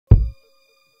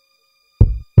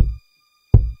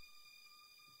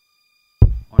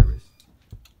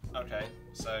Okay,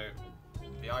 so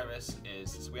the iris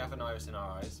is, so we have an iris in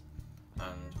our eyes,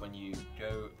 and when you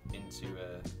go into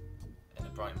in a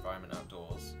bright environment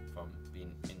outdoors from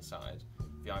being inside,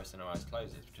 the iris in our eyes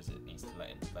closes because it needs to let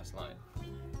in less light.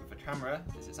 With the camera,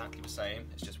 it's exactly the same,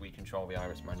 it's just we control the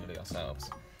iris manually ourselves.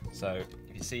 So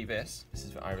if you see this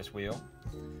is the iris wheel,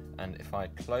 and if I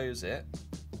close it,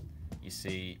 you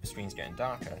see the screen's getting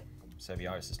darker, so the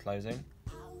iris is closing,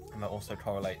 and that also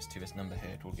correlates to this number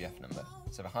here called the F number.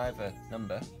 So the higher the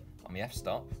number on the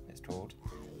f-stop, it's called,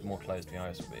 the more closed the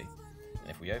iris will be. And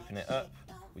if we open it up,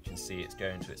 we can see it's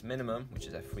going to its minimum, which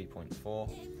is f3.4,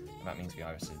 and that means the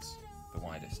iris is the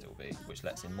widest it will be, which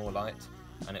lets in more light,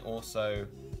 and it also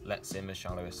lets in the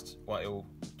shallowest, well, it will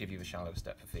give you the shallowest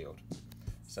depth of field.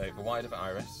 So the wider the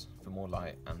iris, the more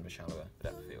light and the shallower the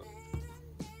depth of field.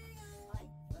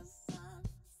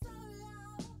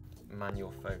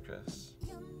 Manual focus.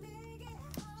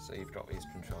 So you've got these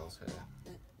controls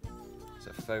here.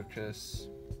 So focus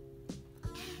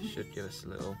should give us a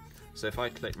little. So if I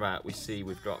click that, we see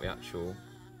we've got the actual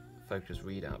focus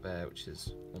readout there, which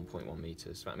is 1.1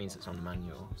 meters. So that means it's on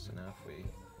manual. So now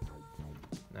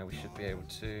we should be able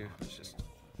to, let's just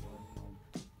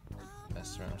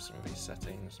mess around with some of these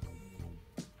settings.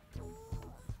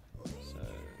 So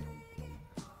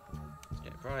let's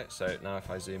get it bright. So now if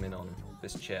I zoom in on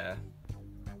this chair,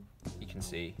 you can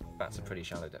see that's a pretty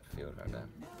shallow depth of field right there.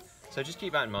 So just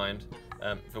keep that in mind.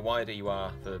 The wider you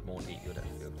are, the more deep your depth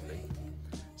of field will be.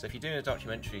 So if you're doing a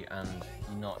documentary and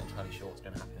you're not entirely sure what's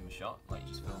going to happen in the shot, like you're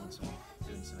just filming someone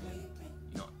doing something and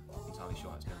you're not entirely sure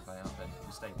how it's going to play out, then if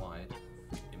you stay wide,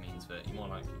 it means that you're more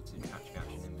likely to catch the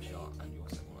action in the shot, and you're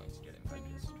also more likely to get it in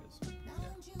focus because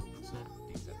it's a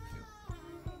deep depth of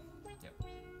field. Yep.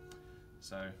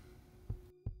 So.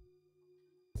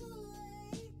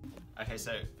 Okay,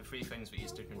 so the three things we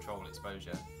use to control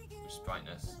exposure, which is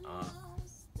brightness, are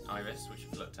iris, which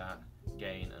we've looked at,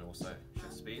 gain, and also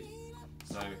shutter speed.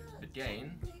 So the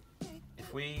gain,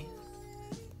 you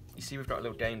see we've got a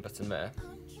little gain button there.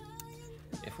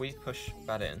 If we push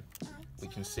that in, we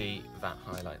can see that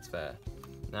highlights there.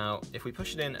 Now, if we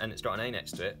push it in and it's got an A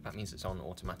next to it, that means it's on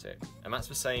automatic. And that's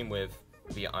the same with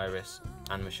the iris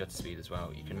and the shutter speed as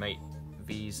well. You can make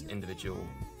these individual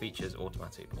features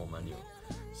automatic or manual.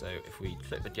 So if we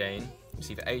click the gain, you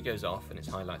see the A goes off and it's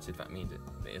highlighted, that means it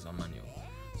is on manual.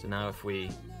 So now if we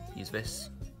use this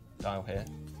dial here,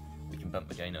 we can bump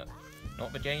the gain up. And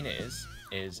what the gain is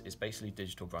basically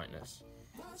digital brightness.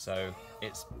 So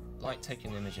it's like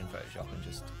taking an image in Photoshop and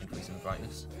just increasing the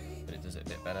brightness, but it does it a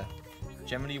bit better.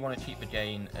 Generally you want to keep the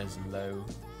gain as low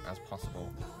as possible,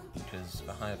 because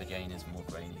the higher the gain is, the more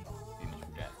grainy the image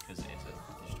will get, because it is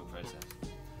a digital process.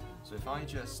 So if I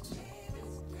just,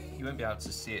 you won't be able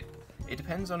to see it. It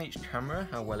depends on each camera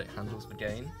how well it handles the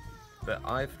gain, but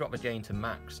I've got the gain to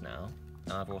max now,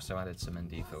 and I've also added some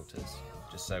ND filters,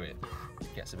 just so it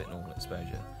gets a bit normal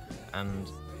exposure. And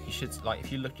you should, like,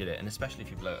 if you look at it, and especially if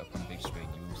you blow it up on a big screen,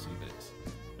 you will see that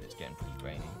it's getting pretty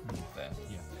grainy there.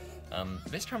 Yeah.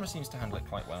 This camera seems to handle it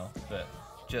quite well, but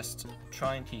just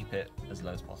try and keep it as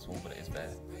low as possible, but it is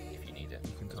there if you need it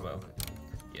as well.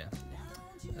 Yeah.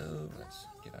 Oh, let's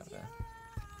get out of there.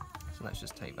 So let's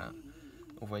just take that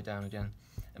all the way down again.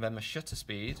 And then the shutter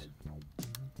speed.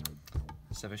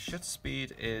 So the shutter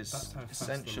speed is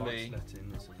essentially,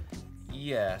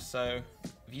 yeah, so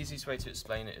the easiest way to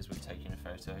explain it is with taking a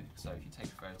photo. So if you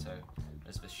take a photo,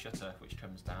 there's this shutter which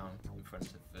comes down in front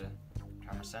of the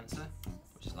camera sensor,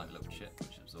 which is like a little chip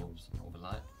which absorbs all the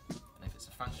light. And if it's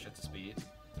a fast shutter speed,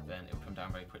 then it will come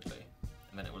down very quickly,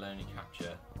 and then it will only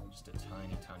capture just a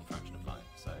tiny, tiny fraction of light.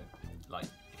 So, like,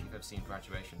 if you've ever seen a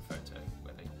graduation photo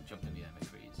where they jump in the air and they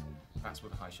freeze, that's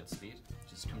with a high shutter speed.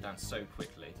 Just come down so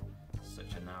quickly,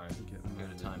 such a narrow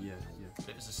period of time. Yeah. But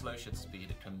if it's a slow shutter speed,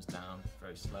 it comes down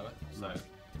very slower. So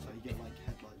you get like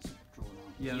headlights drawn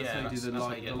out. Yeah, that's how you do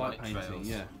the light painting. Trails.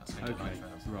 Yeah. That's how you get light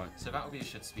trails. Right. So that will be a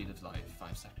shutter speed of like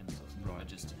 5 seconds or something. Right. And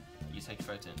just you take a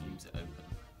photo and it leaves it open,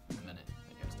 and then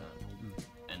it goes down.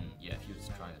 And yeah, if you were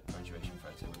to try a graduation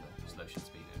photo with a slow shutter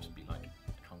speed, it would just be like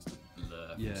a constant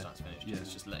blur from start to finish.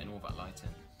 It's just letting all that light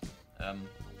in.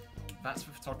 That's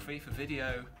for photography. For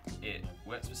video, it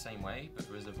works the same way, but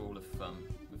there is a rule of thumb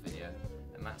with video,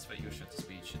 and that's that your shutter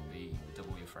speed should be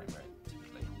double your frame rate,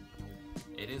 typically.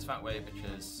 It is that way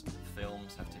because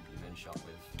films have typically been shot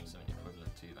with something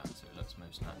equivalent to that, so it looks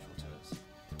most natural to us.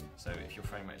 So if your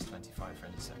frame rate is 25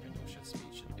 frames a second, your shutter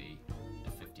speed should be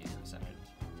 50th of a second,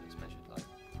 so it's measured like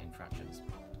in fractions.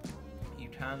 You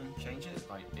can change it,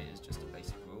 like it is just a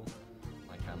basic rule.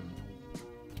 Like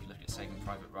if you look at Saving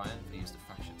Private Ryan, they used a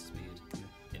fast shutter speed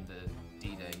in the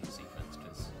D-Day sequence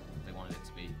because they wanted it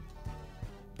to be.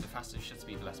 The faster the shutter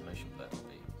speed, the less motion blur will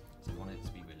be. So you want it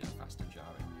to be really fast and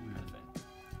jarring kind of thing.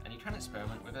 And you can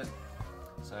experiment with it.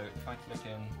 So if I click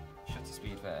in shutter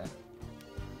speed there,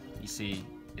 you see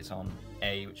it's on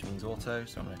A, which means auto,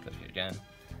 so I'm going to click it again.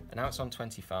 And now it's on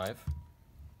 25.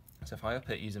 So if I up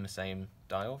it using the same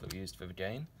dial that we used for the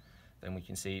gain, then we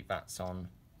can see that's on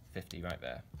 50 right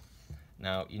there.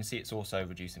 Now you can see it's also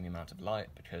reducing the amount of light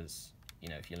because, you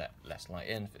know, if you let less light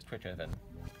in, if it's quicker, then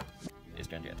it's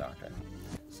going to get darker.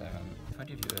 So if I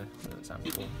give you a little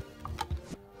example,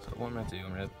 so what I'm going to do,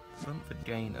 I'm going to bump the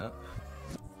gain up,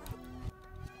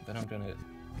 then I'm going to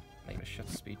make the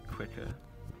shutter speed quicker.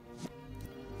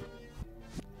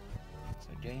 So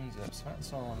gain's up, so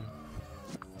that's on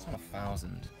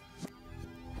 1,000.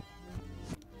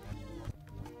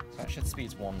 So that shutter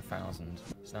speed's 1,000.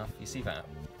 So now if you see that,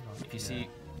 if you see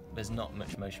there's not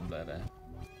much motion blur there,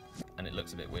 and it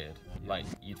looks a bit weird. Like,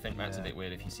 you'd think that's a bit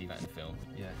weird if you see that in film.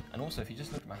 Yeah. And also, if you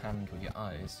just look at my hand with your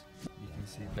eyes, you can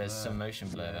see there's some motion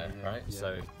blur there, right? Yeah.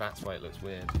 So that's why it looks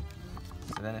weird.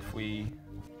 So then if we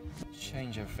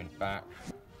change everything back,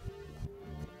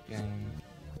 again,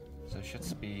 so shutter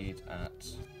speed at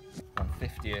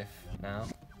 1/50th now,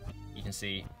 you can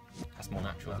see that's more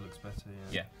natural. That looks better,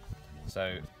 yeah.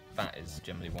 So that is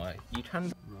generally why. You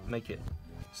can make it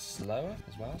slower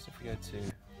as well, so if we go to,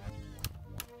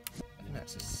 I think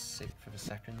that's a 1/6 of a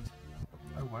second.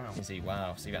 Oh wow. You can see,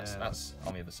 wow, see that's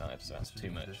on the other side, so that's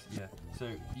too much. Yeah,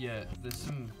 so yeah, there's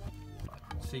some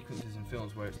sequences in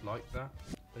films where it's like that.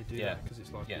 They do that because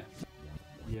it's like I've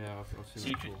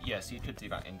seen it. So you could do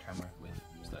that in camera with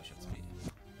slow shutter speed.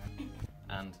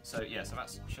 And so so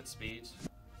that's shutter speed,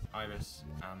 iris,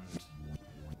 and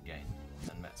gain,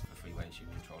 and that's the 3 ways you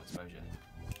control exposure.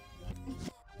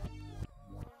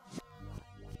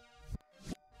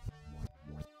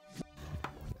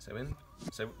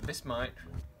 So this mic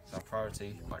is our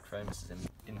priority microphone. This is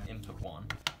in input 1,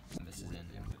 and this is in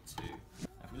input 2.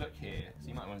 Now if we look here, so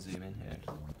you might want to zoom in here.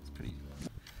 It's pretty.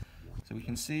 So we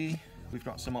can see we've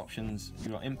got some options.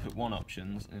 We've got input 1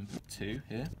 options and input 2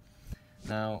 here.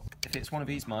 Now, if it's one of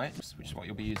these mics, which is what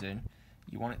you'll be using,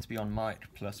 you want it to be on mic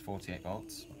plus 48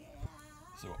 volts.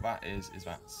 So what that is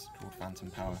that's called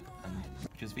phantom power, and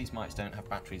because these mics don't have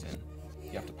batteries in,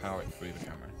 you have to power it through the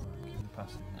camera.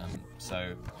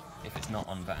 So if it's not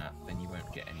on that, then you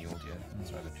won't get any audio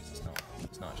whatsoever because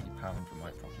it's not actually powering the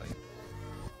mic properly.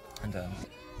 And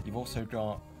you've also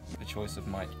got the choice of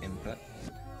mic input.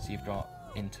 So you've got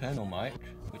internal mic,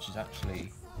 which is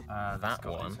actually that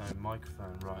one. Its own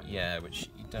microphone, right? Yeah,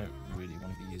 which you don't really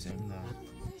want to be using. No.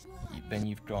 Then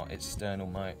you've got external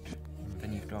mic.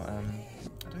 Then you've got I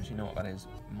don't actually know what that is.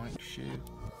 Mic shoe.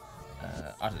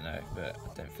 I don't know, but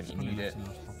I don't think you need it.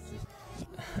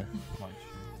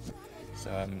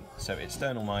 So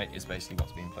external mic is basically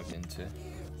what's being plugged into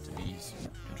these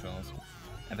controls,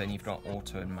 and then you've got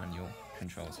auto and manual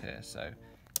controls here. So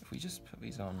if we just put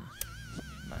these on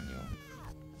manual,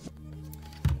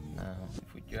 now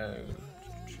if we go,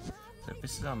 so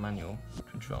this is our manual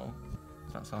control,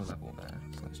 so that's our level there.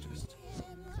 So let's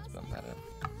bump that up.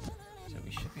 So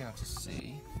we should be able to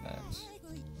see that.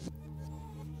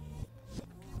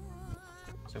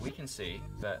 So we can see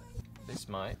that this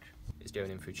mic is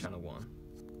going in through channel 1.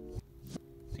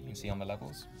 So you can see on the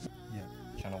levels,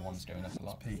 channel 1's going up a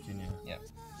lot. It's peaking, yeah.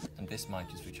 And this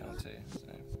mic is through channel 2.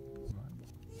 So.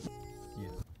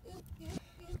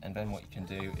 And then what you can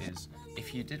do is,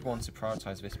 if you did want to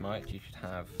prioritise this mic, you could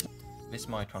have this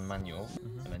mic on manual,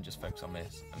 and then just focus on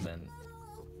this, and then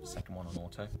the second one on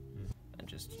auto, and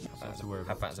just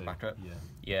have that as a backup.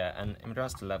 Yeah, and in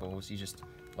regards to levels, you just,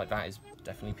 like, that is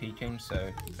definitely peaking,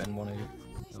 so you then want to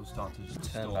it'll start to just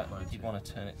turn that. You'd want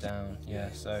to turn it down.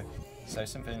 Yeah. So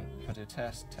something. If I do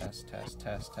test.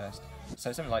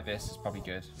 So something like this is probably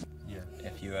good. Yeah.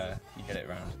 If you get it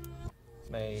around.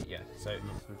 So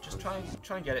just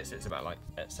try and get it so it's about like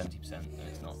at 70% and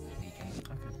it's not peaking.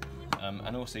 Okay.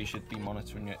 And also you should be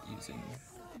monitoring it using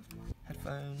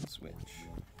headphones, which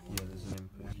there's an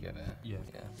input. Yeah.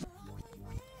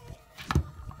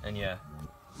 And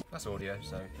that's audio.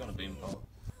 So if you want a boom pole,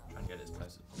 try and get it as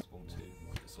close as possible to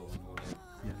the source of audio.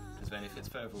 Yeah. Because then if it's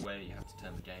further away, you have to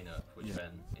turn the gain up, which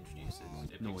then introduces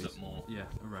noise. Picks up more.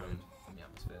 Around from the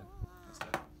atmosphere.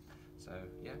 So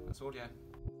that's audio.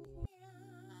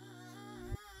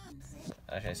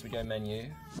 Okay, so we go menu,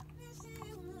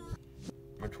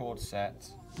 record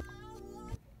set,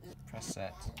 press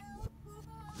set,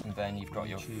 and then you've got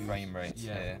your frame rates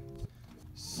here.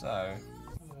 So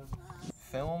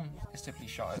film is typically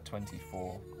shot at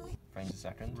 24 frames a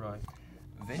second. Right.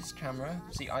 This camera,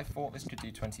 see, I thought this could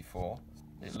do 24.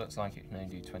 It looks like it can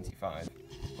only do 25,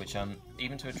 which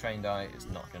even to a trained eye is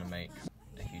not going to make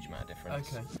a huge amount amount of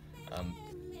difference. Okay.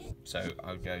 So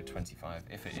I would go 25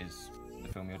 if it is the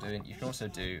film you're doing. You can also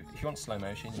do, if you want slow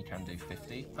motion, you can do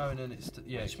 50. Oh, and then it's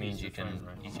which means you can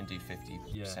do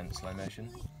 50% slow motion.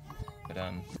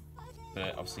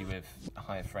 But obviously with a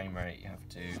higher frame rate, you have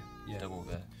to double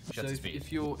the shutter speed.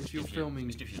 If you're filming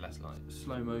gives you less light.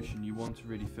 slow motion, you want to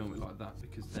really film it like that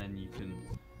because then you can.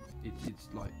 It's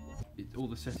like all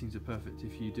the settings are perfect.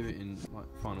 If you do it in like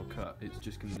Final Cut, it's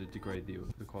just going to degrade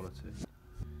the quality.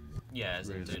 Yeah, as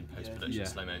in doing post-production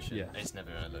slow motion, it's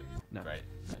never going to look great.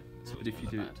 No, but if you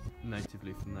do it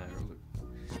natively from there, it'll look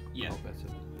a lot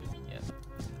better. Yeah.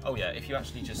 Oh yeah, if you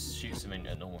actually just shoot something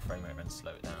at a normal frame rate and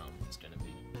slow it down, it's going to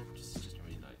be just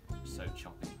really like so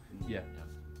choppy. Yeah.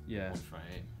 Yeah. One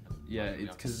frame. Yeah,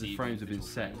 it's because the frames have been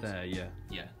set there. Yeah.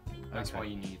 Yeah. That's why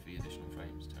you need the additional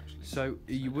frames to actually. So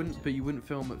you wouldn't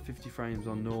film at 50 frames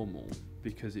on normal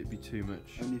because it'd be too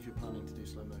much. Only if you're planning to do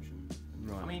slow motion.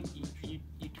 Right. I mean,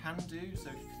 you can do so.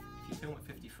 If you film at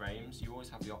 50 frames, you always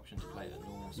have the option to play at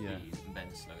normal speed and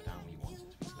then slow it down when you want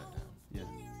it to be slowed down. Yeah.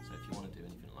 So if you want to do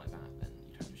anything like that, then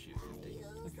you have to shoot at 50.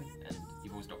 Okay. And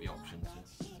you've always got the option to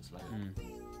slow it.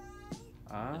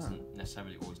 Ah. It doesn't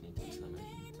necessarily always need to be slow motion.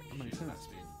 That makes sense. That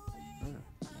speed.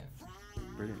 Yeah.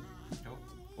 Brilliant. Cool.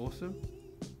 Awesome.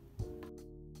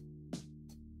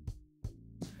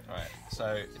 Alright, so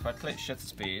if I click shutter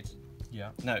speed.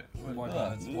 Yeah. No. White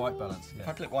balance. White balance. If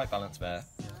I click white balance there,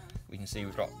 we can see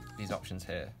we've got these options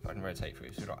here. If I can rotate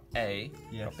through, so we've got A,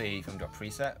 we've got B, and we've got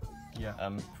preset. Yeah.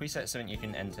 Preset is something you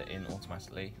can enter in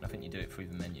automatically, and I think you do it through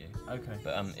the menu. Okay.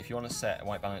 But if you want to set a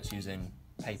white balance using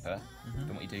paper,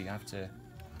 then what you do, you have to,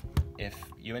 if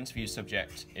your interview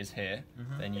subject is here,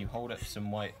 then you hold up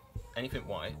some white, anything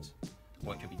white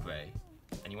could be grey,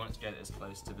 and you want it to get it as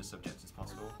close to the subject as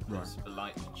possible. Right. The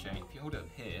light will change. If you hold it up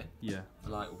here, the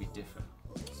light will be different.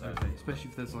 So okay, especially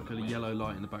if there's like a yellow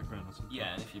light in the background or something.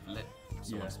 Yeah, and if you've lit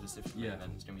someone specifically, then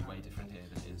it's going to be way different here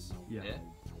than it is here.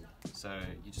 So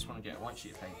you just want to get a white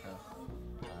sheet of paper.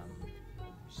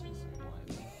 Just need some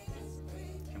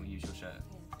white. Can we use your shirt?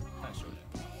 Thanks, George.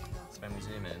 So when we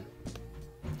zoom in,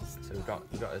 so we've got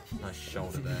a nice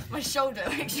shoulder there. My shoulder,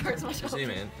 make sure it's my shoulder.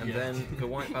 Zoom in, and then the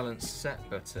white balance set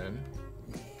button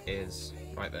is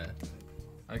right there.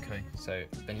 Okay. So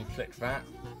then you click that,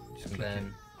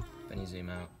 and then you zoom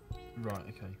out. Right.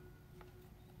 Okay.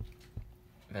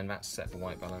 Then that's set for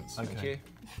white balance. Okay. Thank you.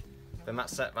 Then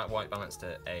that's set that white balance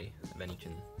to A, and then you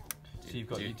can So you've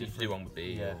got do one with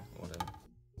B or whatever.